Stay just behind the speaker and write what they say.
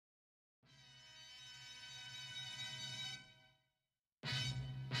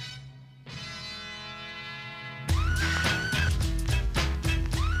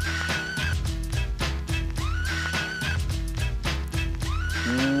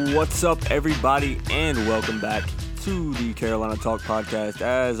What's up, everybody, and welcome back to the Carolina Talk Podcast.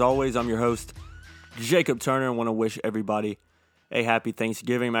 As always, I'm your host, Jacob Turner, and want to wish everybody a happy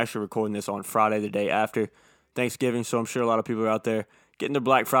Thanksgiving. I'm actually recording this on Friday, the day after Thanksgiving, so I'm sure a lot of people are out there getting their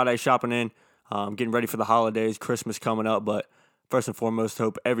Black Friday shopping in, getting ready for the holidays, Christmas coming up. But first and foremost,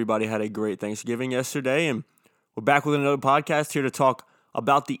 hope everybody had a great Thanksgiving yesterday, and we're back with another podcast here to talk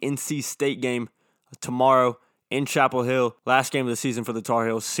about the NC State game tomorrow in Chapel Hill. Last game of the season for the Tar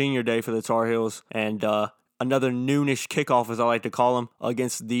Heels, senior day for the Tar Heels, and another noonish kickoff, as I like to call them,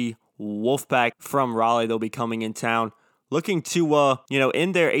 against the Wolfpack from Raleigh. They'll be coming in town, looking to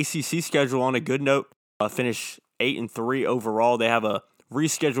end their ACC schedule on a good note. Finish 8-3 overall. They have a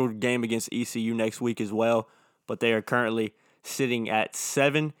rescheduled game against ECU next week as well, but they are currently sitting at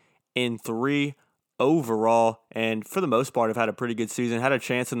 7-3 overall, and for the most part have had a pretty good season. Had a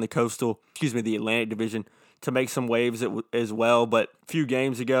chance in the the Atlantic Division to make some waves as well, but a few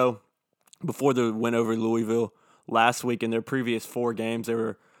games ago, before the win over Louisville last week, in their previous 4 games, they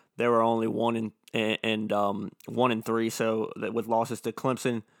were only 1-3. So with losses to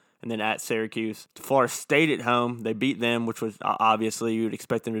Clemson and then at Syracuse, Florida State at home, they beat them, which was obviously you'd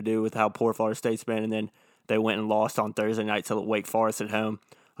expect them to do with how poor Florida State's been, and then they went and lost on Thursday night to Wake Forest at home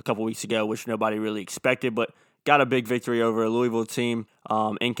a couple weeks ago, which nobody really expected, but got a big victory over a Louisville team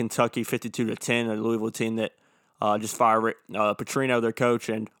in Kentucky, 52-10, a Louisville team that just fired Petrino, their coach,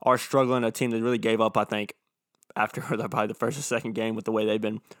 and are struggling, a team that really gave up, I think, after probably the first or second game with the way they've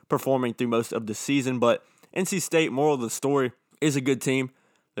been performing through most of the season. But NC State, moral of the story, is a good team.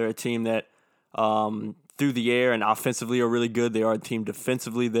 They're a team that through the air and offensively are really good. They are a team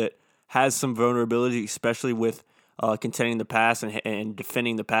defensively that has some vulnerability, especially with containing the pass and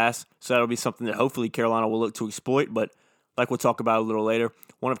defending the pass. So that'll be something that hopefully Carolina will look to exploit. But like we'll talk about a little later,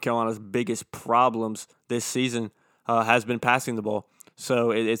 one of Carolina's biggest problems this season has been passing the ball.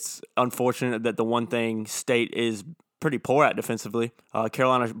 So it's unfortunate that the one thing State is pretty poor at defensively,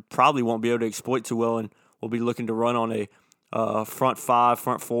 Carolina probably won't be able to exploit too well, and will be looking to run on a front 4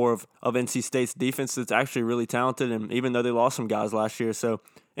 of NC State's defense that's actually really talented, and even though they lost some guys last year. So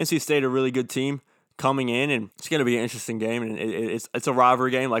NC State, a really good team coming in, and it's going to be an interesting game, and it's a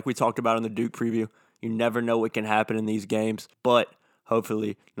rivalry game like we talked about in the Duke preview. You never know what can happen in these games, but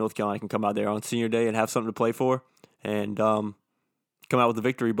hopefully North Carolina can come out there on senior day and have something to play for and come out with a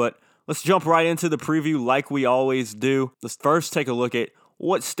victory. But let's jump right into the preview like we always do. Let's first take a look at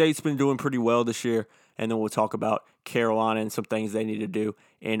what State's been doing pretty well this year, and then we'll talk about Carolina and some things they need to do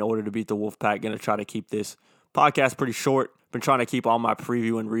in order to beat the Wolfpack. Going to try to keep this podcast pretty short. Been trying to keep all my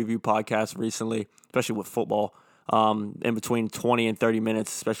preview and review podcasts recently, especially with football, in between 20 and 30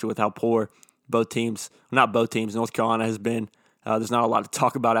 minutes, especially with how poor North Carolina has been. There's not a lot to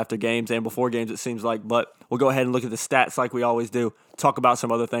talk about after games and before games, it seems like, but we'll go ahead and look at the stats like we always do, talk about some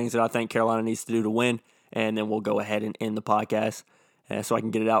other things that I think Carolina needs to do to win, and then we'll go ahead and end the podcast so I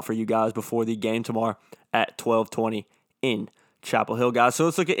can get it out for you guys before the game tomorrow at 12:20 in Chapel Hill, guys. So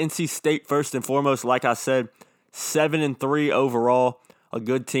let's look at NC State first and foremost. Like I said, 7-3 overall, a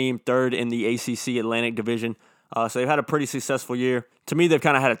good team, third in the ACC Atlantic Division. So they've had a pretty successful year. To me, they've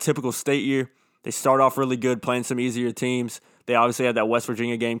kind of had a typical State year. They start off really good, playing some easier teams. They obviously had that West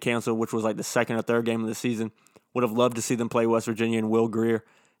Virginia game canceled, which was like the second or third game of the season. Would have loved to see them play West Virginia and Will Greer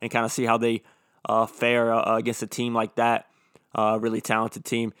and kind of see how they fare against a team like that. Really talented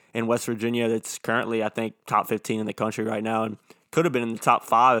team in West Virginia that's currently, I think, top 15 in the country right now, and could have been in the top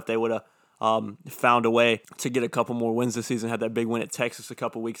 5 if they would have found a way to get a couple more wins this season. Had that big win at Texas a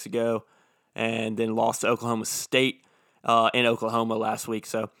couple weeks ago, and then lost to Oklahoma State in Oklahoma last week.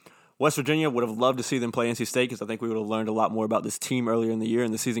 So West Virginia would have loved to see them play NC State, because I think we would have learned a lot more about this team earlier in the year,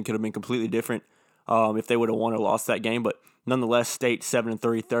 and the season could have been completely different if they would have won or lost that game. But nonetheless, State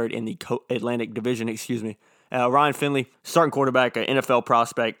 7-3, third in the Atlantic Division. Ryan Finley, starting quarterback, an NFL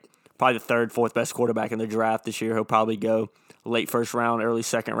prospect, probably the third, fourth best quarterback in the draft this year. He'll probably go late first round, early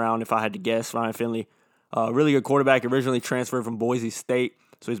second round, if I had to guess. Ryan Finley, really good quarterback, originally transferred from Boise State,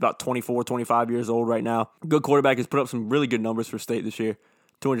 so he's about 24, 25 years old right now. Good quarterback, has put up some really good numbers for State this year.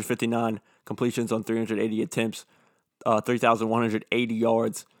 259 completions on 380 attempts, 3,180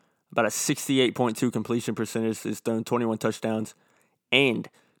 yards, about a 68.2 completion percentage. He's thrown 21 touchdowns and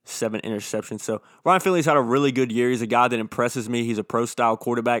 7 interceptions. So Ryan Finley's had a really good year. He's a guy that impresses me. He's a pro-style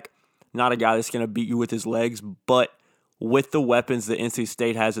quarterback, not a guy that's going to beat you with his legs, but with the weapons that NC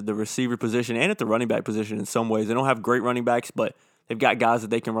State has at the receiver position and at the running back position in some ways. They don't have great running backs, but they've got guys that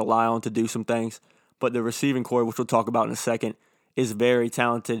they can rely on to do some things. But the receiving core, which we'll talk about in a second, is very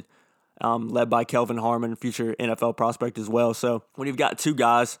talented, led by Kelvin Harmon, future NFL prospect as well. So when you've got two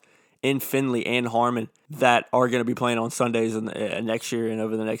guys in Findlay and Harmon that are going to be playing on Sundays in next year and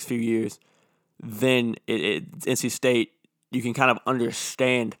over the next few years, then NC State, you can kind of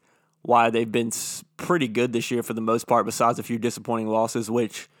understand why they've been pretty good this year for the most part, besides a few disappointing losses,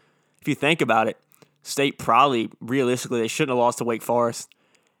 which, if you think about it, State probably, realistically, they shouldn't have lost to Wake Forest.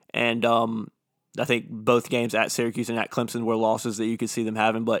 And I think both games at Syracuse and at Clemson were losses that you could see them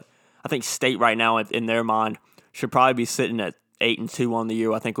having. But I think State right now, in their mind, should probably be sitting at 8-2 on the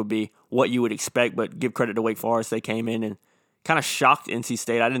year. I think would be what you would expect. But give credit to Wake Forest; they came in and kind of shocked NC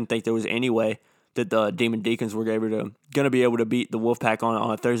State. I didn't think there was any way that the Demon Deacons were going to be able to beat the Wolfpack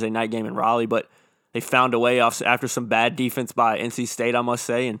on a Thursday night game in Raleigh. But they found a way after some bad defense by NC State, I must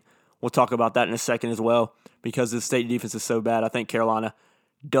say, and we'll talk about that in a second as well, because the State defense is so bad. I think Carolina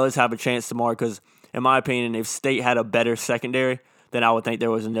does have a chance tomorrow because, in my opinion, if State had a better secondary, then I would think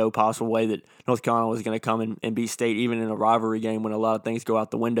there was no possible way that North Carolina was going to come and beat State, even in a rivalry game when a lot of things go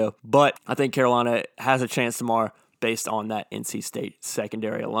out the window. But I think Carolina has a chance tomorrow based on that NC State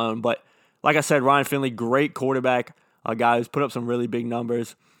secondary alone. But like I said, Ryan Finley, great quarterback, a guy who's put up some really big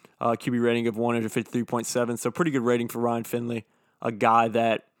numbers, QB rating of 153.7, so pretty good rating for Ryan Finley, a guy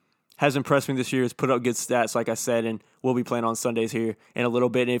that has impressed me this year, has put up good stats, like I said, and we'll be playing on Sundays here in a little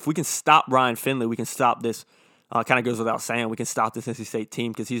bit. And if we can stop Ryan Finley, we can stop this, kind of goes without saying, we can stop this NC State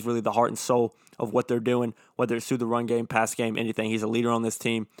team because he's really the heart and soul of what they're doing, whether it's through the run game, pass game, anything. He's a leader on this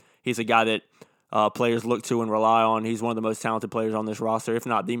team. He's a guy that players look to and rely on. He's one of the most talented players on this roster, if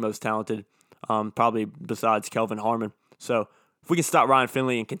not the most talented, probably besides Kelvin Harmon. So if we can stop Ryan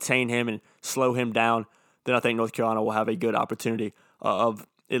Finley and contain him and slow him down, then I think North Carolina will have a good opportunity of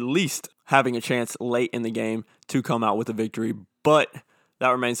at least having a chance late in the game to come out with a victory. But that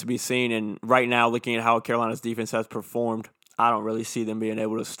remains to be seen. And right now, looking at how Carolina's defense has performed, I don't really see them being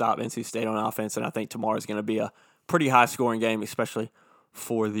able to stop NC State on offense. And I think tomorrow is going to be a pretty high-scoring game, especially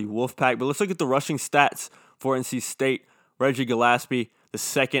for the Wolfpack. But let's look at the rushing stats for NC State. Reggie Gillespie, the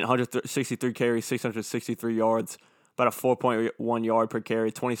second, 163 carries, 663 yards, about a 4.1 yard per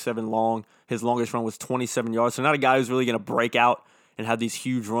carry, 27 long. His longest run was 27 yards. So not a guy who's really going to break out and have these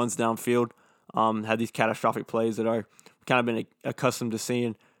huge runs downfield, have these catastrophic plays that are kind of been accustomed to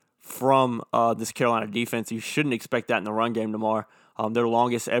seeing from this Carolina defense. You shouldn't expect that in the run game tomorrow. Their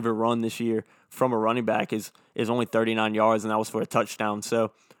longest ever run this year from a running back is only 39 yards, and that was for a touchdown.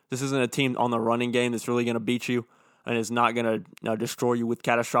 So this isn't a team on the running game that's really going to beat you and is not going to destroy you with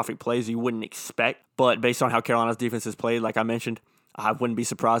catastrophic plays you wouldn't expect. But based on how Carolina's defense has played, like I mentioned, I wouldn't be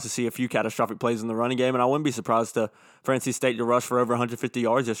surprised to see a few catastrophic plays in the running game, and I wouldn't be surprised for NC State to rush for over 150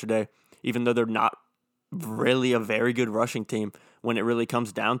 yards yesterday, even though they're not really a very good rushing team when it really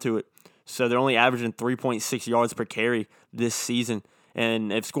comes down to it. So they're only averaging 3.6 yards per carry this season,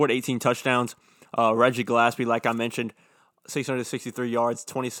 and they've scored 18 touchdowns. Reggie Gillespie, like I mentioned, 663 yards,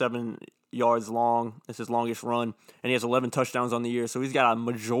 27 yards long. It's his longest run, and he has 11 touchdowns on the year. So he's got a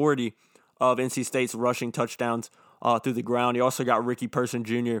majority of NC State's rushing touchdowns through the ground. He also got Ricky Person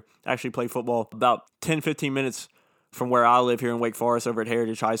Jr., actually played football about 10, 15 minutes from where I live here in Wake Forest over at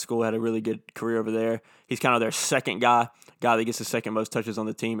Heritage High School. Had a really good career over there. He's kind of their second guy that gets the second most touches on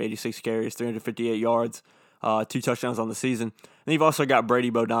the team, 86 carries, 358 yards, 2 touchdowns on the season. And you've also got Brady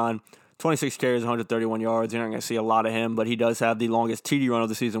Bodine, 26 carries, 131 yards. You're not going to see a lot of him, but he does have the longest TD run of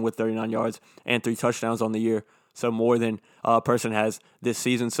the season with 39 yards and 3 touchdowns on the year. So more than a person has this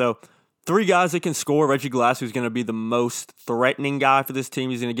season. So 3 guys that can score. Reggie Gillespie is going to be the most threatening guy for this team.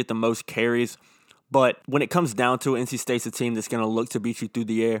 He's going to get the most carries. But when it comes down to it, NC State's a team that's going to look to beat you through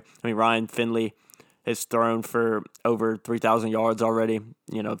the air. I mean, Ryan Finley has thrown for over 3,000 yards already,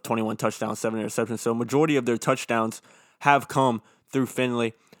 21 touchdowns, 7 interceptions. So majority of their touchdowns have come through Finley.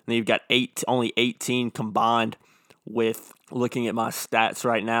 And then you've got only 18 combined with, looking at my stats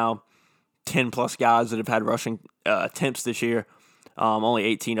right now, 10-plus guys that have had rushing attempts this year. Only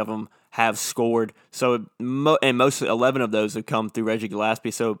 18 of them have scored. So, and most 11 of those have come through Reggie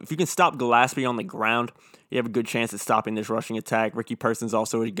Gillespie. So if you can stop Gillespie on the ground, you have a good chance at stopping this rushing attack. Ricky Person's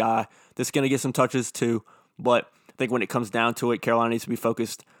also a guy that's going to get some touches too. But I think when it comes down to it, Carolina needs to be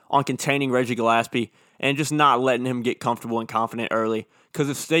focused on containing Reggie Gillespie and just not letting him get comfortable and confident early. Because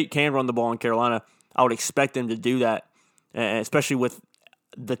if State can run the ball in Carolina, I would expect them to do that, especially with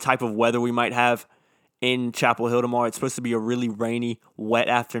the type of weather we might have in Chapel Hill tomorrow. It's supposed to be a really rainy, wet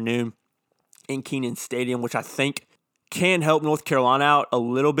afternoon in Kenan Stadium, which I think can help North Carolina out a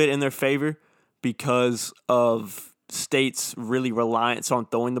little bit in their favor because of State's really reliance on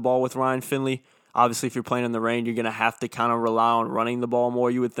throwing the ball with Ryan Finley. Obviously, if you're playing in the rain, you're going to have to kind of rely on running the ball more,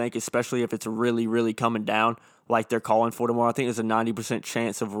 you would think, especially if it's really, really coming down like they're calling for tomorrow. I think there's a 90%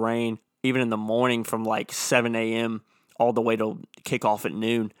 chance of rain, even in the morning from like 7 a.m. all the way to kickoff at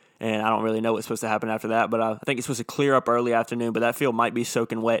noon. and I don't really know what's supposed to happen after that. But I think it's supposed to clear up early afternoon, but that field might be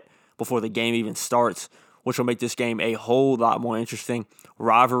soaking wet before the game even starts, which will make this game a whole lot more interesting.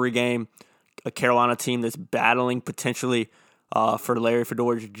 Rivalry game, a Carolina team that's battling potentially for Larry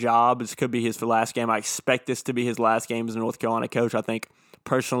Fedora's job. This could be his last game. I expect this to be his last game as a North Carolina coach. I think,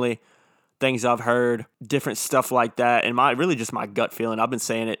 personally, things I've heard, different stuff like that, and really just my gut feeling. I've been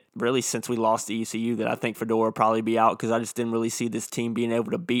saying it really since we lost to ECU that I think Fedora will probably be out because I just didn't really see this team being able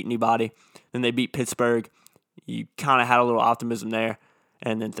to beat anybody. Then they beat Pittsburgh. You kind of had a little optimism there,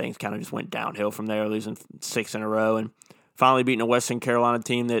 and then things kind of just went downhill from there, losing 6 in a row, and finally beating a Western Carolina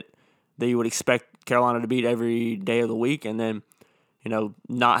team that you would expect Carolina to beat every day of the week, and then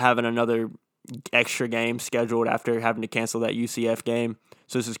not having another extra game scheduled after having to cancel that UCF game.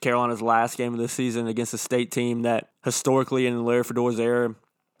 So this is Carolina's last game of the season against a state team that historically in Larry Fedora's era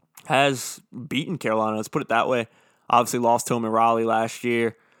has beaten Carolina. Let's put it that way. Obviously lost to them in Raleigh last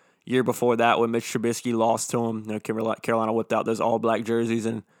year. Year before that when Mitch Trubisky lost to them, Carolina whipped out those all-black jerseys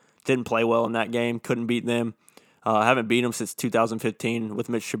and didn't play well in that game. Couldn't beat them. Haven't beat them since 2015 with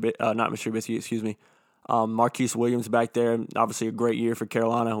Marquise Williams back there. Obviously a great year for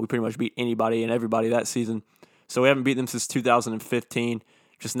Carolina. We pretty much beat anybody and everybody that season. So we haven't beat them since 2015.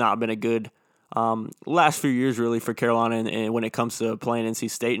 Just not been a good last few years really for Carolina and when it comes to playing NC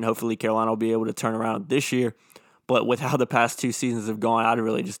State, and hopefully Carolina will be able to turn around this year. But with how the past 2 seasons have gone, I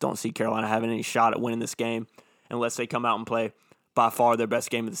really just don't see Carolina having any shot at winning this game unless they come out and play by far their best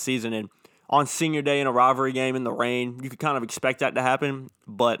game of the season. And on senior day in a rivalry game in the rain, you could kind of expect that to happen.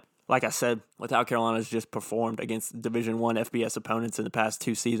 But like I said, with how Carolina's just performed against Division I FBS opponents in the past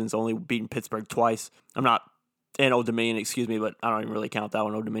 2 seasons, only beating Pittsburgh twice. And Old Dominion, but I don't even really count that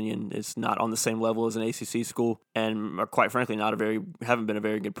one. Old Dominion is not on the same level as an ACC school, and quite frankly, haven't been a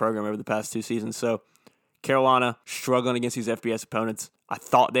very good program over the past 2 seasons. So Carolina struggling against these FBS opponents. I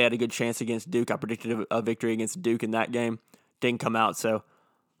thought they had a good chance against Duke. I predicted a victory against Duke in that game. Didn't come out. So,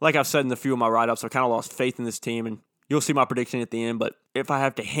 like I've said in a few of my write-ups, I kind of lost faith in this team, and you'll see my prediction at the end. But if I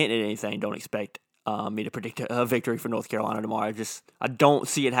have to hint at anything, don't expect me to predict a victory for North Carolina tomorrow. I don't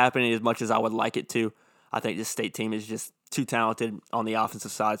see it happening as much as I would like it to. I think this state team is just too talented on the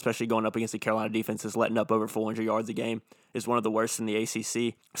offensive side, especially going up against the Carolina defense that's letting up over 400 yards a game. Is one of the worst in the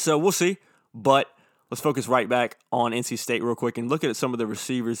ACC. So we'll see. But let's focus right back on NC State real quick and look at some of the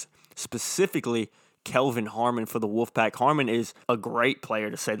receivers, specifically Kelvin Harmon for the Wolfpack. Harmon is a great player,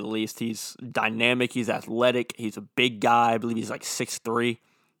 to say the least. He's dynamic. He's athletic. He's a big guy. I believe he's like 6'3".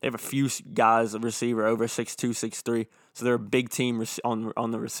 They have a few guys, a receiver, over 6'2", 6'3". So they're a big team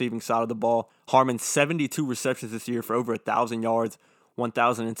on the receiving side of the ball. Harmon, 72 receptions this year for over 1,000 yards,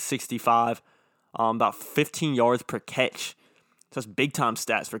 1,065, about 15 yards per catch. So that's big-time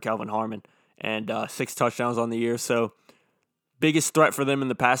stats for Kelvin Harmon, and 6 touchdowns on the year. So biggest threat for them in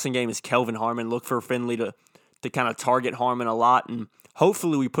the passing game is Kelvin Harmon. Look for Finley to kind of target Harmon a lot, and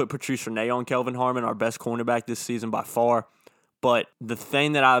hopefully we put Patrice Renee on Kelvin Harmon, our best cornerback this season by far. But the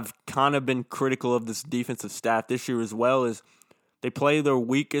thing that I've kind of been critical of this defensive staff this year as well is they play their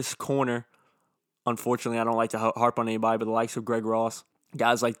weakest corner. Unfortunately, I don't like to harp on anybody, but the likes of Greg Ross,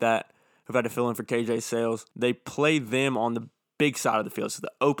 guys like that who've had to fill in for KJ Sales, they play them on the big side of the field, so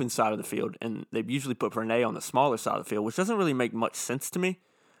the open side of the field, and they usually put Renee on the smaller side of the field, which doesn't really make much sense to me.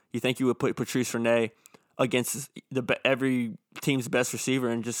 You think you would put Patrice Renee against every team's best receiver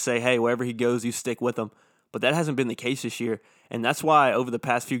and just say, hey, wherever he goes, you stick with him. But that hasn't been the case this year. And that's why over the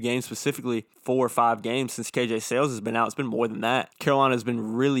past few games, specifically 4 or 5 games since KJ Sales has been out, it's been more than that. Carolina has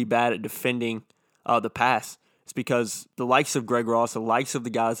been really bad at defending the pass. It's because the likes of Greg Ross, the likes of the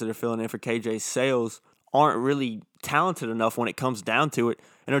guys that are filling in for KJ Sales aren't really talented enough when it comes down to it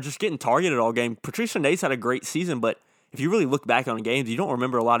and are just getting targeted all game. Patrice Renee's had a great season, but if you really look back on games, you don't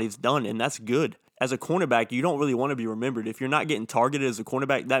remember a lot he's done, and that's good. As a cornerback, you don't really want to be remembered. If you're not getting targeted as a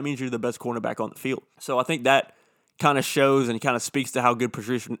cornerback, that means you're the best cornerback on the field. So I think that kind of shows and kind of speaks to how good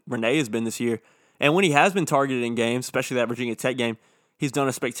Patrice Renee has been this year. And when he has been targeted in games, especially that Virginia Tech game, he's done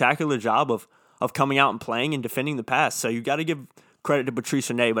a spectacular job of coming out and playing and defending the pass. So you got to give credit to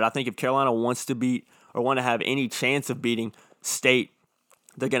Patrice Renee. But I think if Carolina wants to beat or want to have any chance of beating State,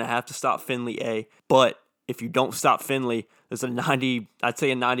 they're going to have to stop Finley A. But if you don't stop Finley, there's a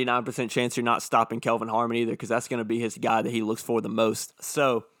 99% chance you're not stopping Kelvin Harmon either, because that's going to be his guy that he looks for the most.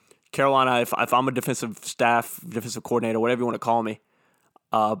 So Carolina, if I'm a defensive coordinator, whatever you want to call me,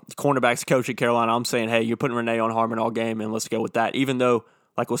 cornerbacks coach at Carolina, I'm saying, hey, you're putting Renee on Harmon all game, and let's go with that. Even though,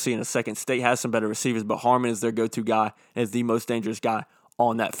 like we'll see in a second, State has some better receivers, but Harmon is their go-to guy and is the most dangerous guy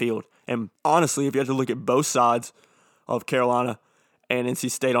on that field. And honestly, if you have to look at both sides of Carolina and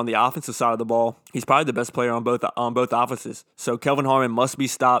NC State on the offensive side of the ball, he's probably the best player on both offenses. So Kelvin Harmon must be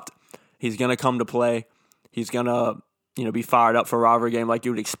stopped. He's going to come to play. He's going to be fired up for a rivalry game like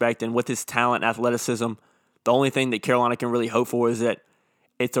you would expect. And with his talent, athleticism, the only thing that Carolina can really hope for is that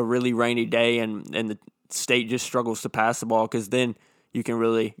it's a really rainy day and the State just struggles to pass the ball, because then you can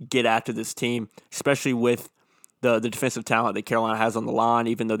really get after this team, especially with the defensive talent that Carolina has on the line.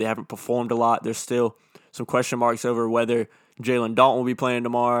 Even though they haven't performed a lot, there's still some question marks over whether Jalen Dalton will be playing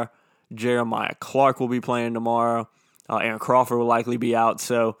tomorrow, Jeremiah Clark will be playing tomorrow, Aaron Crawford will likely be out.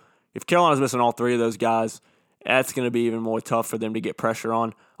 So if Carolina's missing all three of those guys, that's going to be even more tough for them to get pressure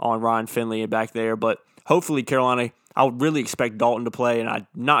on Ryan Finley back there. But hopefully Carolina, I would really expect Dalton to play, and I'm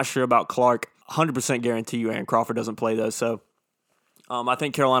not sure about Clark. 100% guarantee you Aaron Crawford doesn't play, though. So I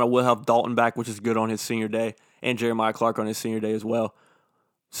think Carolina will have Dalton back, which is good on his senior day, and Jeremiah Clark on his senior day as well.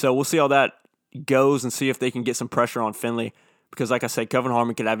 So we'll see how that goes and see if they can get some pressure on Finley, because like I said, Kelvin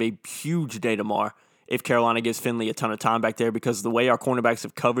Harmon could have a huge day tomorrow if Carolina gives Finley a ton of time back there, because the way our cornerbacks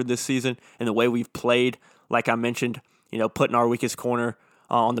have covered this season and the way we've played, like I mentioned, putting our weakest corner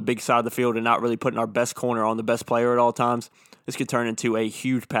on the big side of the field and not really putting our best corner on the best player at all times, this could turn into a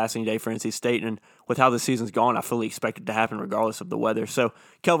huge passing day for NC State. And with how the season's gone, I fully expect it to happen regardless of the weather. So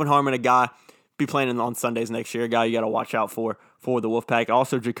Kelvin Harmon, a guy, be playing on Sundays next year, a guy you got to watch out for the Wolfpack.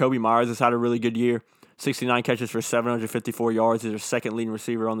 Also, Jacoby Myers has had a really good year. 69 catches for 754 yards. He's our second leading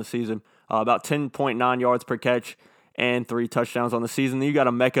receiver on the season. About 10.9 yards per catch and 3 touchdowns on the season. Then you got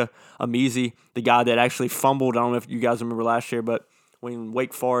Emeka Emezie, the guy that actually fumbled. I don't know if you guys remember last year, but when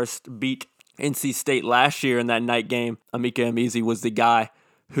Wake Forest beat NC State last year in that night game, Emeka Emezie was the guy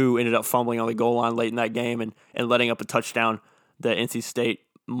who ended up fumbling on the goal line late in that game and letting up a touchdown that NC State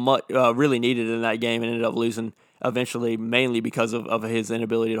really needed in that game and ended up losing eventually, mainly because of his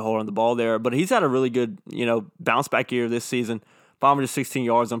inability to hold on the ball there. But he's had a really good, bounce back year this season. 516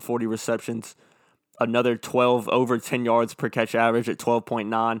 yards on 40 receptions, another 12 over 10 yards per catch average at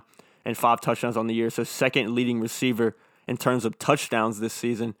 12.9, and 5 touchdowns on the year. So second leading receiver in terms of touchdowns this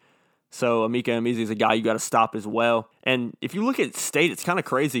season. So Emeka Emezie is a guy you got to stop as well. And if you look at State, it's kind of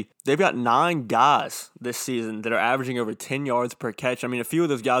crazy. They've got 9 guys this season that are averaging over 10 yards per catch. I mean, a few of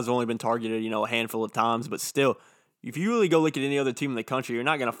those guys have only been targeted, a handful of times, but still, if you really go look at any other team in the country, you're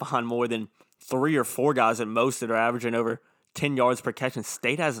not going to find more than 3 or 4 guys at most that are averaging over 10 yards per catch, and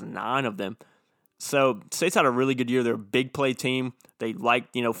State has 9 of them. So State's had a really good year. They're a big play team. They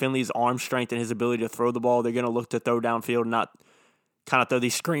like, Finley's arm strength and his ability to throw the ball. They're going to look to throw downfield, not kind of throw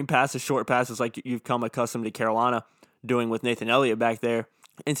these screen passes, short passes like you've come accustomed to Carolina doing with Nathan Elliott back there.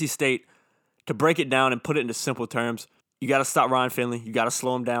 NC State, to break it down and put it into simple terms, you got to stop Ryan Finley. You got to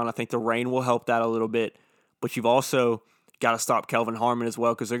slow him down. I think the rain will help that a little bit. But you've also got to stop Kelvin Harmon as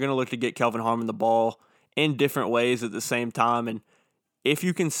well, because they're going to look to get Kelvin Harmon the ball in different ways at the same time. And if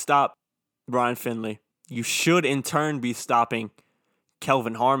you can stop Ryan Finley, you should in turn be stopping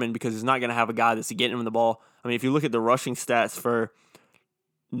Kelvin Harmon, because he's not going to have a guy that's getting him the ball. I mean, if you look at the rushing stats for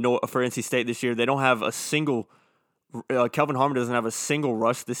NC State this year, they don't have a single Kelvin Harmon doesn't have a single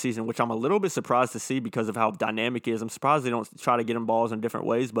rush this season, which I'm a little bit surprised to see because of how dynamic he is. I'm surprised they don't try to get him balls in different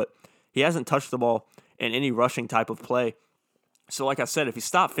ways, but he hasn't touched the ball in any rushing type of play. So like I said, if you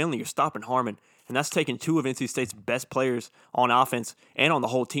stop Finley, you're stopping Harmon, and that's taking 2 of NC State's best players on offense and on the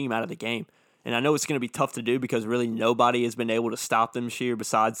whole team out of the game. And I know it's going to be tough to do because really nobody has been able to stop them this year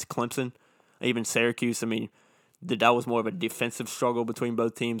besides Clemson, even Syracuse. I mean, that was more of a defensive struggle between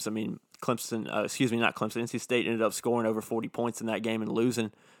both teams. I mean, NC State ended up scoring over 40 points in that game and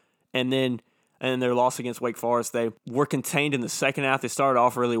losing. And then their loss against Wake Forest, they were contained in the second half. They started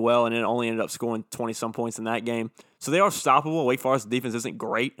off really well and then only ended up scoring 20-some points in that game. So they are stoppable. Wake Forest defense isn't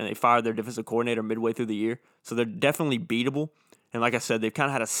great, and they fired their defensive coordinator midway through the year. So they're definitely beatable. And like I said, they've kind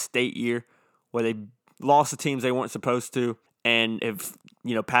of had a State year where they lost the teams they weren't supposed to and have,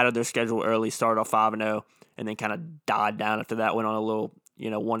 padded their schedule early, started off 5-0, and then kind of died down after that, went on a little,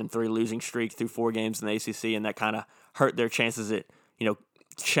 1-3 losing streak through 4 games in the ACC, and that kind of hurt their chances at,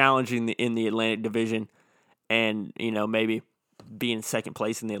 challenging in the Atlantic Division and, maybe being second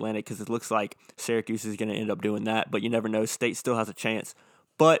place in the Atlantic, because it looks like Syracuse is going to end up doing that, but you never know. State still has a chance.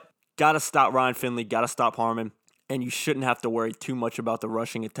 But got to stop Ryan Finley, got to stop Harmon, and you shouldn't have to worry too much about the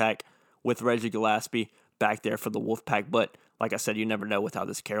rushing attack with Reggie Gillespie back there for the Wolfpack. But like I said, you never know with how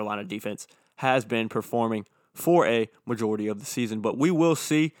this Carolina defense has been performing for a majority of the season. But we will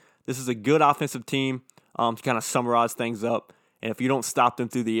see. This is a good offensive team to kind of summarize things up. And if you don't stop them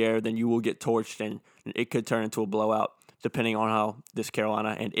through the air, then you will get torched, and it could turn into a blowout depending on how this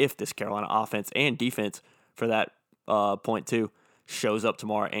Carolina, and if this Carolina offense and defense for that point too, shows up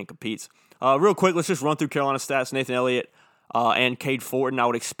tomorrow and competes. Real quick, let's just run through Carolina stats. Nathan Elliott, and Cade Fortin, I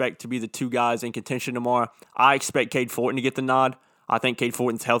would expect to be the two guys in contention tomorrow. I expect Cade Fortin to get the nod. I think Cade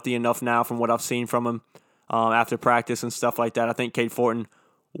Fortin's healthy enough now from what I've seen from him after practice and stuff like that. I think Cade Fortin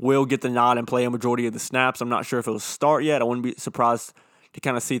will get the nod and play a majority of the snaps. I'm not sure if it'll start yet. I wouldn't be surprised to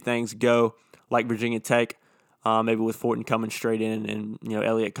kind of see things go like Virginia Tech, maybe with Fortin coming straight in and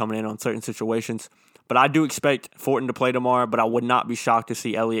Elliott coming in on certain situations. But I do expect Fortin to play tomorrow, but I would not be shocked to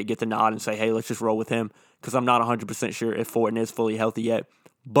see Elliott get the nod and say, hey, let's just roll with him, because I'm not 100% sure if Fortin is fully healthy yet.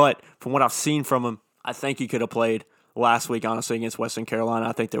 But from what I've seen from him, I think he could have played last week, honestly, against Western Carolina.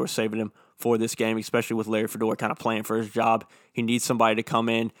 I think they were saving him for this game, especially with Larry Fedora kind of playing for his job. He needs somebody to come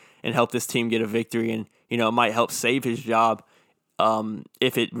in and help this team get a victory, and it might help save his job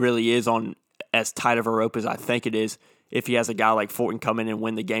if it really is on as tight of a rope as I think it is, if he has a guy like Fortin come in and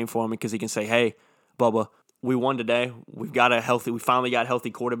win the game for him, because he can say, hey, Bubba, we won today. We finally got a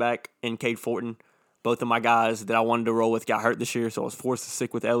healthy quarterback in Cade Fortin. Both of my guys that I wanted to roll with got hurt this year, so I was forced to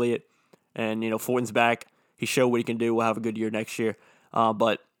stick with Elliott. And, Fortin's back. He showed what he can do. We'll have a good year next year.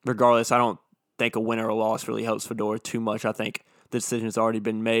 But regardless, I don't think a win or a loss really helps Fedora too much. I think the decision's already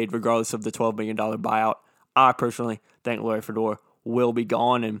been made, regardless of the $12 million buyout. I personally think Larry Fedora will be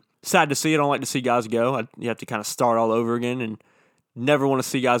gone, and sad to see. I don't like to see guys go. You have to kind of start all over again, and never want to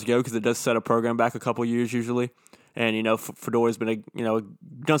see guys go because it does set a program back a couple years usually. And, Fedora's been,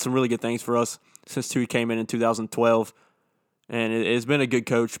 done some really good things for us since he came in 2012. And it's been a good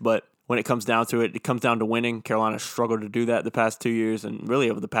coach, but when it comes down to it, it comes down to winning. Carolina struggled to do that the past 2 years, and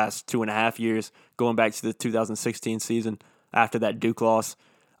really over the past 2.5 years, going back to the 2016 season after that Duke loss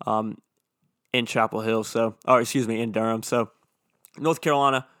in Chapel Hill. In Durham. So, North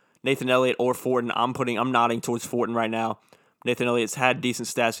Carolina, Nathan Elliott or Fortin, I'm nodding towards Fortin right now. Nathan Elliott's had decent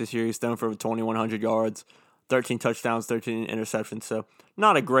stats this year. He's thrown for over 2,100 yards, 13 touchdowns, 13 interceptions. So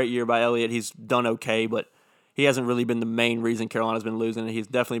not a great year by Elliott. He's done okay, but he hasn't really been the main reason Carolina's been losing. He's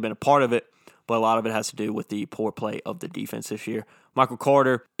definitely been a part of it, but a lot of it has to do with the poor play of the defense this year. Michael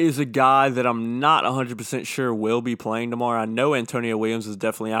Carter is a guy that I'm not 100% sure will be playing tomorrow. I know Antonio Williams is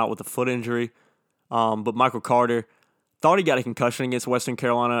definitely out with a foot injury, but Michael Carter thought he got a concussion against Western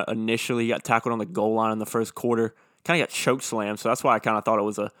Carolina initially. He got tackled on the goal line in the first quarter. Kind of got choke slammed, so that's why I kind of thought it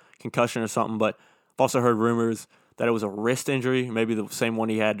was a concussion or something. But I've also heard rumors that it was a wrist injury, maybe the same one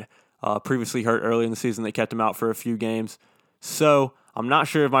he had previously hurt early in the season that kept him out for a few games. So I'm not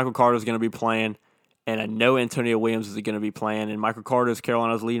sure if Michael Carter is going to be playing, and I know Antonio Williams is going to be playing, and Michael Carter is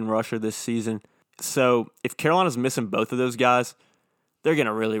Carolina's leading rusher this season. So if Carolina's missing both of those guys, they're going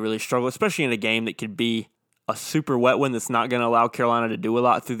to really, really struggle, especially in a game that could be a super wet one that's not going to allow Carolina to do a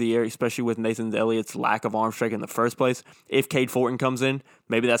lot through the air, especially with Nathan Elliott's lack of arm strength in the first place. If Cade Fortin comes in,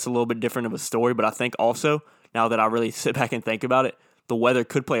 maybe that's a little bit different of a story, but I think also, now that I really sit back and think about it, the weather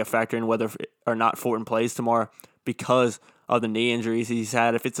could play a factor in whether or not Fortin plays tomorrow because of the knee injuries he's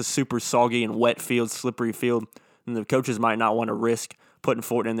had. If it's a super soggy and wet field, slippery field, then the coaches might not want to risk putting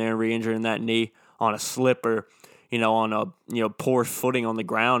Fortin in there and re-injuring that knee on a slip or on a poor footing on the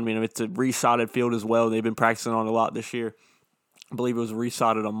ground. It's a resodded field as well. They've been practicing on a lot this year. I believe it was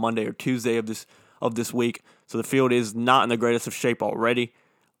resodded on Monday or Tuesday of this week. So the field is not in the greatest of shape already.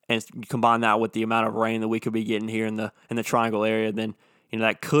 And you combine that with the amount of rain that we could be getting here in the Triangle area, then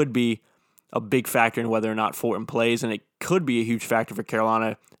that could be a big factor in whether or not Fortin plays, and it could be a huge factor for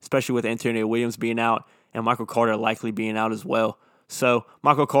Carolina, especially with Antonio Williams being out and Michael Carter likely being out as well. So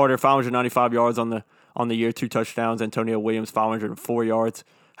Michael Carter, 595 yards on the year, 2 touchdowns. Antonio Williams, 504 yards,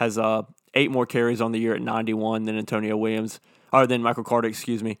 has 8 more carries on the year at 91 than Michael Carter,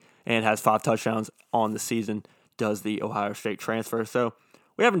 and has 5 touchdowns on the season. Does the Ohio State transfer? So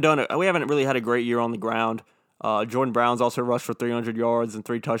we haven't really had a great year on the ground. Jordan Brown's also rushed for 300 yards and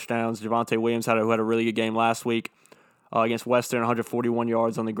 3 touchdowns. Javonte Williams who had a really good game last week against Western, 141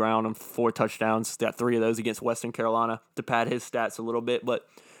 yards on the ground and 4 touchdowns. Got 3 of those against Western Carolina to pad his stats a little bit. But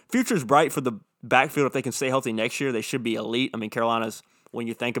future's bright for the backfield. If they can stay healthy next year, they should be elite. Carolina's, when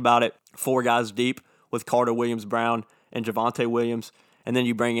you think about it, 4 guys deep with Carter, Williams, Brown, and Javonte Williams. And then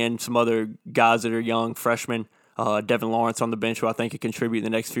you bring in some other guys that are young, freshmen. Devin Lawrence on the bench, who I think could contribute in the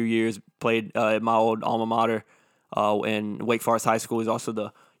next few years, played at my old alma mater in Wake Forest High School. He's also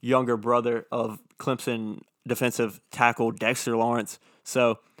the younger brother of Clemson defensive tackle Dexter Lawrence.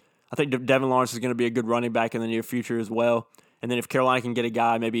 So I think Devin Lawrence is going to be a good running back in the near future as well. And then if Carolina can get a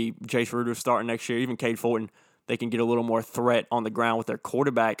guy, maybe Jace Ruder starting next year, even Cade Fortin, they can get a little more threat on the ground with their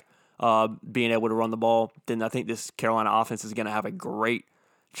quarterback being able to run the ball, then I think this Carolina offense is going to have a great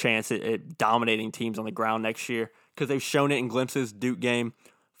chance at dominating teams on the ground next year, because they've shown it in glimpses. Duke game,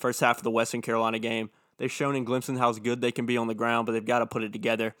 first half of the Western Carolina game, they've shown in glimpses how good they can be on the ground, but they've got to put it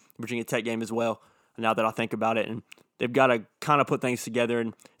together. Virginia Tech game as well, now that I think about it. And they've got to kind of put things together,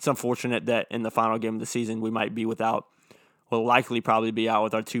 and it's unfortunate that in the final game of the season we might be without, will likely probably be out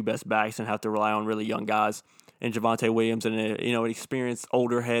with our two best backs and have to rely on really young guys in Javonte Williams and an experienced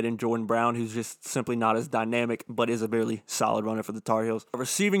older head in Jordan Brown, who's just simply not as dynamic, but is a really solid runner for the Tar Heels.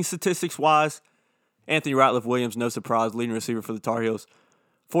 Receiving statistics-wise, Anthony Ratliff-Williams, no surprise, leading receiver for the Tar Heels.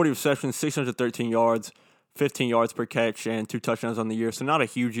 40 receptions, 613 yards, 15 yards per catch, and 2 touchdowns on the year. So not a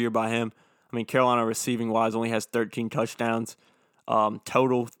huge year by him. I mean, Carolina receiving-wise only has 13 touchdowns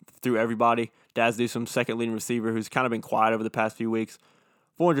total through everybody. Daz Newsome, second leading receiver, who's kind of been quiet over the past few weeks.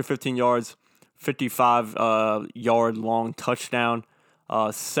 415 yards, 55-yard long touchdown.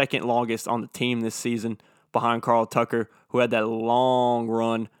 Second longest on the team this season behind Carl Tucker, who had that long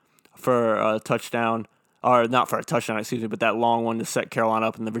run for a touchdown. Or not for a touchdown, but that long one to set Carolina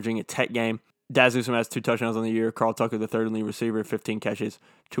up in the Virginia Tech game. Daz Newsome has 2 touchdowns on the year. Carl Tucker, the third leading receiver, 15 catches,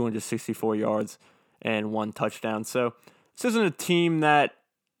 264 yards, and 1 touchdown. So this isn't a team that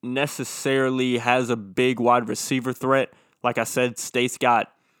necessarily has a big wide receiver threat. Like I said, State's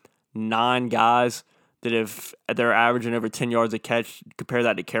got 9 guys they're averaging over 10 yards a catch. Compare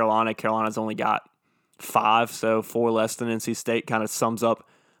that to Carolina. Carolina's only got 5, so 4 less than NC State. Kind of sums up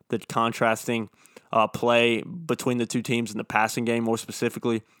the contrasting play between the two teams in the passing game more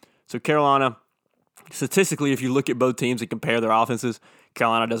specifically. So Carolina, statistically, if you look at both teams and compare their offenses,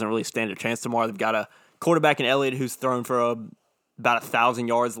 Carolina doesn't really stand a chance tomorrow. They've got a quarterback in Elliott who's thrown for about 1,000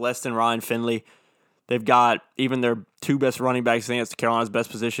 yards less than Ryan Finley. They've got even their 2 best running backs against Carolina's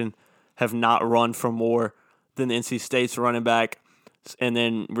best position have not run for more than NC State's running back. And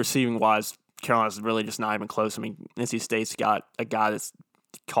then receiving-wise, Carolina's really just not even close. I mean, NC State's got a guy that's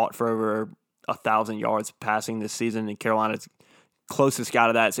caught for over 1,000 yards passing this season, and Carolina's closest guy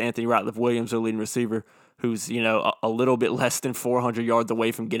to that is Anthony Ratliff-Williams, their leading receiver, who's a little bit less than 400 yards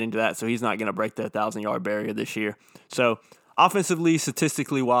away from getting to that, so he's not going to break the 1,000-yard barrier this year. So offensively,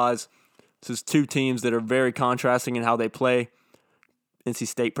 statistically wise, this is 2 teams that are very contrasting in how they play. NC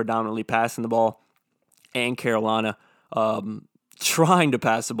State predominantly passing the ball, and Carolina trying to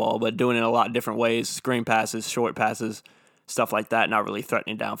pass the ball, but doing it in a lot of different ways, screen passes, short passes, stuff like that, not really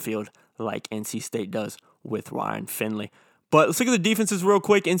threatening downfield like NC State does with Ryan Finley. But let's look at the defenses real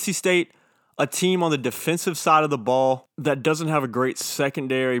quick. NC State, a team on the defensive side of the ball that doesn't have a great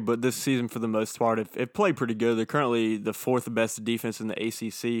secondary, but this season for the most part, it played pretty good. They're currently the 4th best defense in the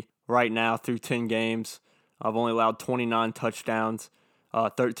ACC right now through 10 games. I've only allowed 29 touchdowns,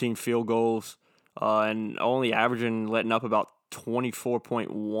 13 field goals, and only letting up about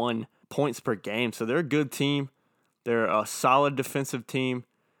 24.1 points per game. So they're a good team. They're a solid defensive team.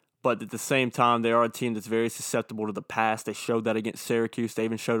 But at the same time, they are a team that's very susceptible to the pass. They showed that against Syracuse. They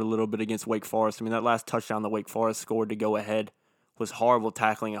even showed a little bit against Wake Forest. I mean, that last touchdown that Wake Forest scored to go ahead was horrible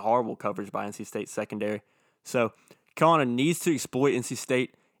tackling and horrible coverage by NC State's secondary. So Carolina needs to exploit NC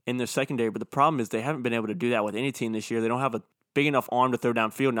State in their secondary, but the problem is they haven't been able to do that with any team this year. They don't have a big enough arm to throw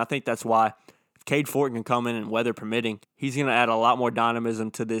downfield, and I think that's why if Cade Fortin can come in and weather permitting, he's going to add a lot more dynamism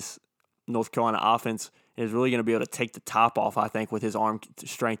to this North Carolina offense. Is really going to be able to take the top off, I think, with his arm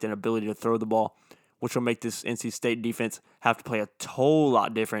strength and ability to throw the ball, which will make this NC State defense have to play a whole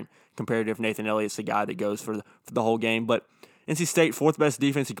lot different compared to if Nathan Elliott's the guy that goes for the whole game. But NC State, 4th best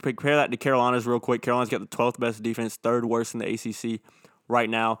defense. You can compare that to Carolina's real quick. Carolina's got the 12th best defense, 3rd worst in the ACC right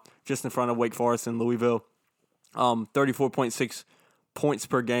now, just in front of Wake Forest and Louisville. 34.6 points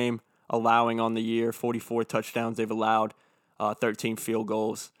per game allowing on the year, 44 touchdowns they've allowed, 13 field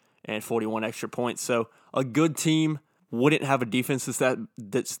goals, and 41 extra points. So a good team wouldn't have a defense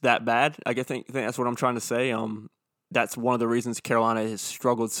that's that bad. I think that's what I'm trying to say. That's one of the reasons Carolina has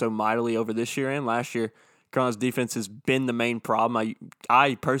struggled so mightily over this year and last year. Carolina's defense has been the main problem.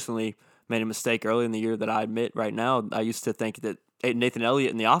 I personally made a mistake early in the year that I admit right now. I used to think that Nathan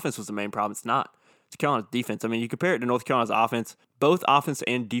Elliott and the offense was the main problem. It's not. It's Carolina's defense. I mean, you compare it to North Carolina's offense, both offense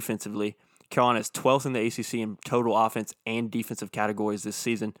and defensively. Carolina is 12th in the ACC in total offense and defensive categories this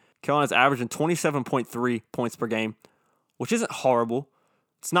season. Carolina's averaging 27.3 points per game, which isn't horrible.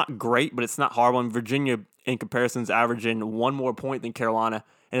 It's not great, but it's not horrible. And Virginia, in comparison, is averaging 1 more point than Carolina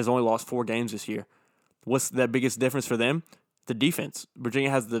and has only lost 4 games this year. What's the biggest difference for them? The defense. Virginia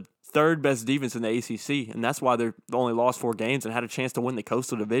has the 3rd best defense in the ACC, and that's why they've only lost 4 games and had a chance to win the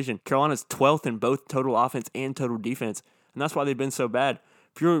Coastal Division. Carolina's 12th in both total offense and total defense, and that's why they've been so bad.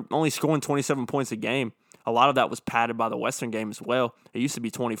 If you're only scoring 27 points a game, a lot of that was padded by the Western game as well. It used to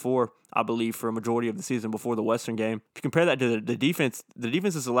be 24, I believe, for a majority of the season before the Western game. If you compare that to the defense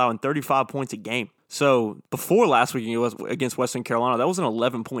is allowing 35 points a game. So before last week against Western Carolina, that was an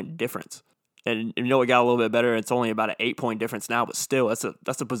 11-point difference. And it got a little bit better. It's only about an 8-point difference now, but still,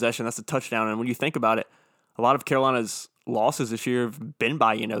 that's a possession, that's a touchdown. And when you think about it, a lot of Carolina's losses this year have been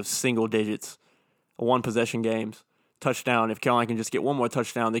by, single digits, one possession games, touchdown. If Carolina can just get one more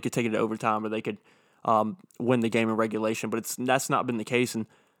touchdown, they could take it to overtime or they could win the game in regulation. But that's not been the case, and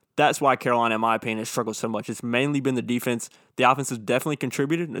that's why Carolina, in my opinion, has struggled so much. It's mainly been the defense. The offense has definitely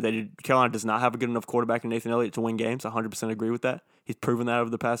contributed. Carolina does not have a good enough quarterback in Nathan Elliott to win games. 100% agree with that. He's proven that over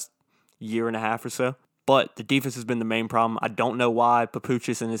the past year and a half or so. But the defense has been the main problem. I don't know why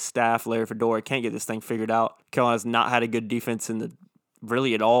Papuchis and his staff, Larry Fedora, can't get this thing figured out. Carolina's not had a good defense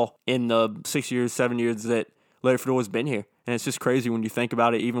really at all in the 7 years that Larry Fedora's been here. And it's just crazy when you think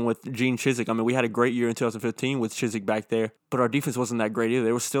about it, even with Gene Chizik. I mean, we had a great year in 2015 with Chizik back there, but our defense wasn't that great either.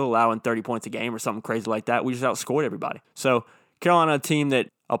 They were still allowing 30 points a game or something crazy like that. We just outscored everybody. So Carolina,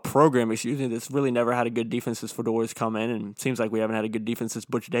 a program, that's really never had a good defense since Fedora's come in, and it seems like we haven't had a good defense since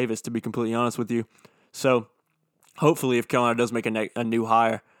Butch Davis, to be completely honest with you. So hopefully if Carolina does make a new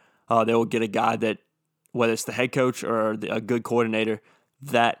hire, they will get a guy that, whether it's the head coach or a good coordinator,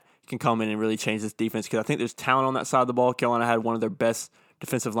 that can come in and really change this defense, because I think there's talent on that side of the ball. Carolina had one of their best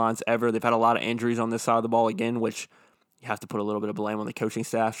defensive lines ever. They've had a lot of injuries on this side of the ball again, which you have to put a little bit of blame on the coaching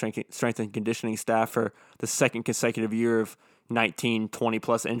staff, strength and conditioning staff, for the second consecutive year of 19,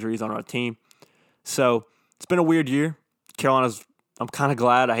 20-plus injuries on our team. So it's been a weird year. I'm kind of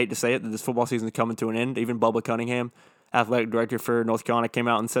glad, I hate to say it, that this football season is coming to an end. Even Bubba Cunningham, athletic director for North Carolina, came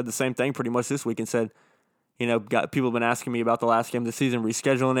out and said the same thing pretty much this week and said, people have been asking me about the last game of the season,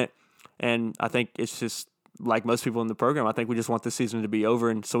 rescheduling it. And I think it's just like most people in the program. I think we just want this season to be over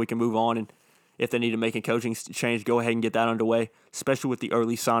and so we can move on. And if they need to make a coaching change, go ahead and get that underway, especially with the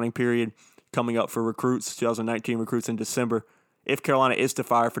early signing period coming up for recruits, 2019 recruits in December. If Carolina is to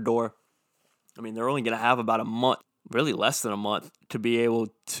fire Fedora, I mean, they're only going to have about a month, really less than a month, to be able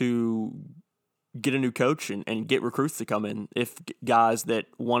to get a new coach and get recruits to come in. If guys that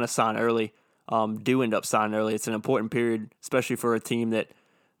want to sign early do end up signing early, it's an important period, especially for a team that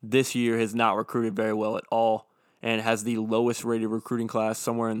this year has not recruited very well at all and has the lowest rated recruiting class,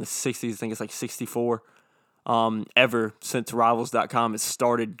 somewhere in the 60s. I think it's like 64 ever since Rivals.com has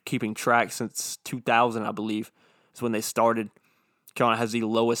started keeping track since 2000, I believe, is when they started. Carolina has the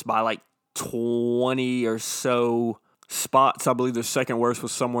lowest by like 20 or so spots. I believe their second worst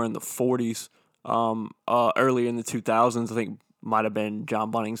was somewhere in the 40s. Earlier in the 2000s, I think might have been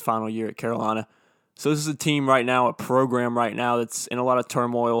John Bunning's final year at Carolina. So this is a team right now, a program right now that's in a lot of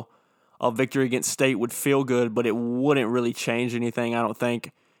turmoil. A victory against State would feel good, but it wouldn't really change anything, I don't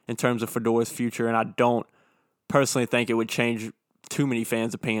think, in terms of Fedora's future. And I don't personally think it would change too many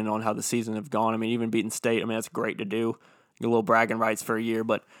fans' opinion on how the season have gone. I mean, even beating State, that's great to do. Get a little bragging rights for a year,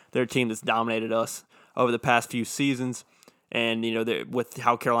 but they're a team that's dominated us over the past few seasons. And, with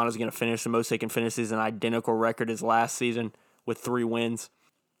how Carolina's going to finish, the most they can finish is an identical record as last season with 3 wins.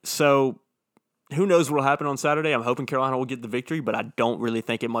 So who knows what will happen on Saturday? I'm hoping Carolina will get the victory, but I don't really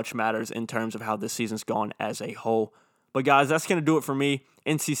think it much matters in terms of how this season's gone as a whole. But guys, that's going to do it for me.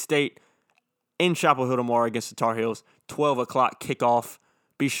 NC State in Chapel Hill tomorrow against the Tar Heels. 12 o'clock kickoff.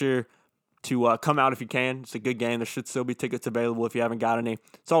 Be sure to come out if you can. It's a good game. There should still be tickets available if you haven't got any.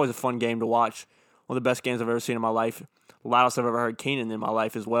 It's always a fun game to watch. One of the best games I've ever seen in my life. The loudest I've ever heard Keenan in my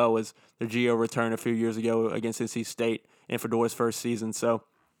life as well was the Gio return a few years ago against NC State in Fedora's first season. So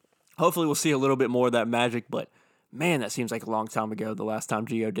hopefully we'll see a little bit more of that magic, but man, that seems like a long time ago, the last time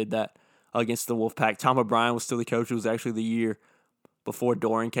Gio did that against the Wolfpack. Tom O'Brien was still the coach. It was actually the year before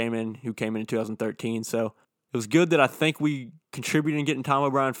Doran came in, who came in 2013. So it was good that I think we contributed in getting Tom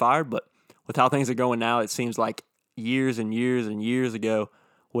O'Brien fired, but with how things are going now, it seems like years and years and years ago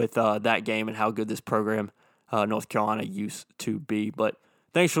with that game and how good this program, North Carolina, used to be. But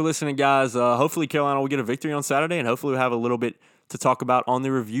thanks for listening, guys. Hopefully Carolina will get a victory on Saturday, and hopefully we'll have a little bit to talk about on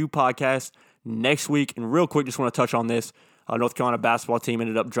the review podcast next week. And real quick, just want to touch on this. North Carolina basketball team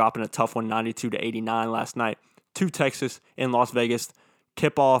ended up dropping a tough one, 92-89 last night to Texas in Las Vegas.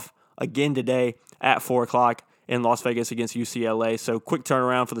 Tip-off again today at 4 o'clock in Las Vegas against UCLA. So quick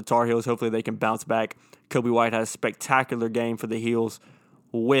turnaround for the Tar Heels. Hopefully they can bounce back. Kobe White had a spectacular game for the Heels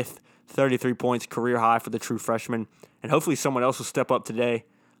with 33 points, career high for the true freshman. And hopefully someone else will step up today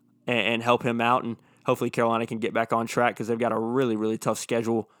and help him out. And hopefully Carolina can get back on track because they've got a really, really tough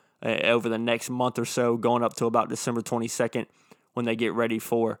schedule over the next month or so, going up to about December 22nd when they get ready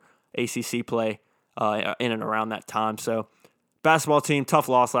for ACC play in and around that time. So basketball team, tough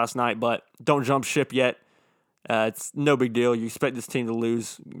loss last night, but don't jump ship yet. It's no big deal. You expect this team to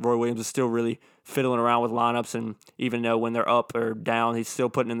lose. Roy Williams is still really fiddling around with lineups, and even though when they're up or down, he's still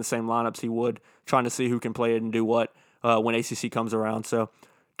putting in the same lineups he would, trying to see who can play it and do what when ACC comes around. So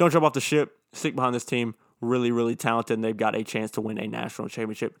don't jump off the ship. Stick behind this team. Really, really talented, and they've got a chance to win a national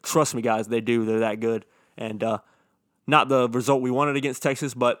championship. Trust me, guys, they do. They're that good, And not the result we wanted against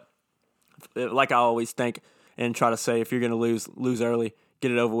Texas, but like I always think and try to say, if you're going to lose early,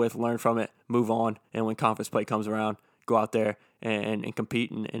 get it over with, learn from it, move on, and when conference play comes around, go out there and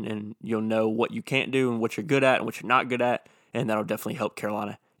compete, and you'll know what you can't do and what you're good at and what you're not good at, and that'll definitely help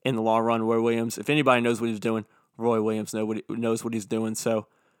Carolina in the long run. Roy Williams, if anybody knows what he's doing, Roy Williams knows what he's doing. So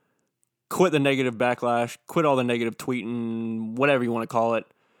quit the negative backlash, quit all the negative tweeting, whatever you want to call it,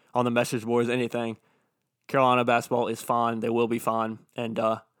 on the message boards, anything. Carolina basketball is fine. They will be fine. And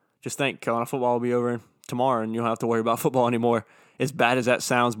just think, Carolina football will be over tomorrow, and you don't have to worry about football anymore, as bad as that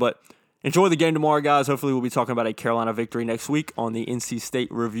sounds. But enjoy the game tomorrow, guys. Hopefully we'll be talking about a Carolina victory next week on the NC State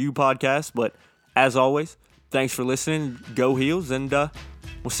Review podcast. But as always, thanks for listening. Go Heels, and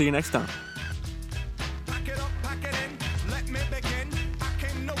we'll see you next time.